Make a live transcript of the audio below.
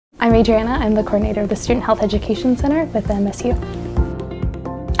I'm Adriana. I'm the coordinator of the Student Health Education Center with the MSU.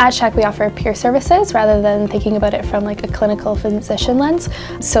 At SHEC, we offer peer services rather than thinking about it from like a clinical physician lens.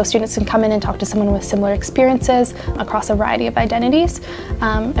 So students can come in and talk to someone with similar experiences across a variety of identities.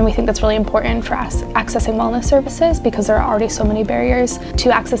 And we think that's really important for us accessing wellness services because there are already so many barriers to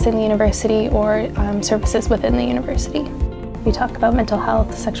accessing the university or services within the university. We talk about mental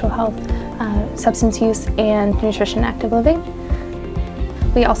health, sexual health, substance use, and nutrition and active living.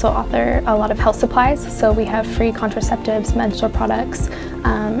 We also offer a lot of health supplies, so we have free contraceptives, menstrual products,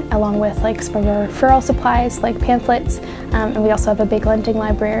 along with like some of our referral supplies like pamphlets, and we also have a big lending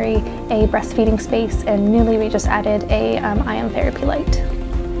library, a breastfeeding space, and newly we just added a ion therapy light.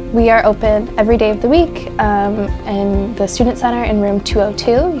 We are open every day of the week in the Student Center in room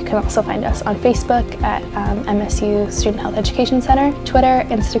 202. You can also find us on Facebook at MSU Student Health Education Center, Twitter,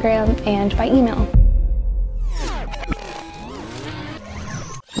 Instagram, and by email.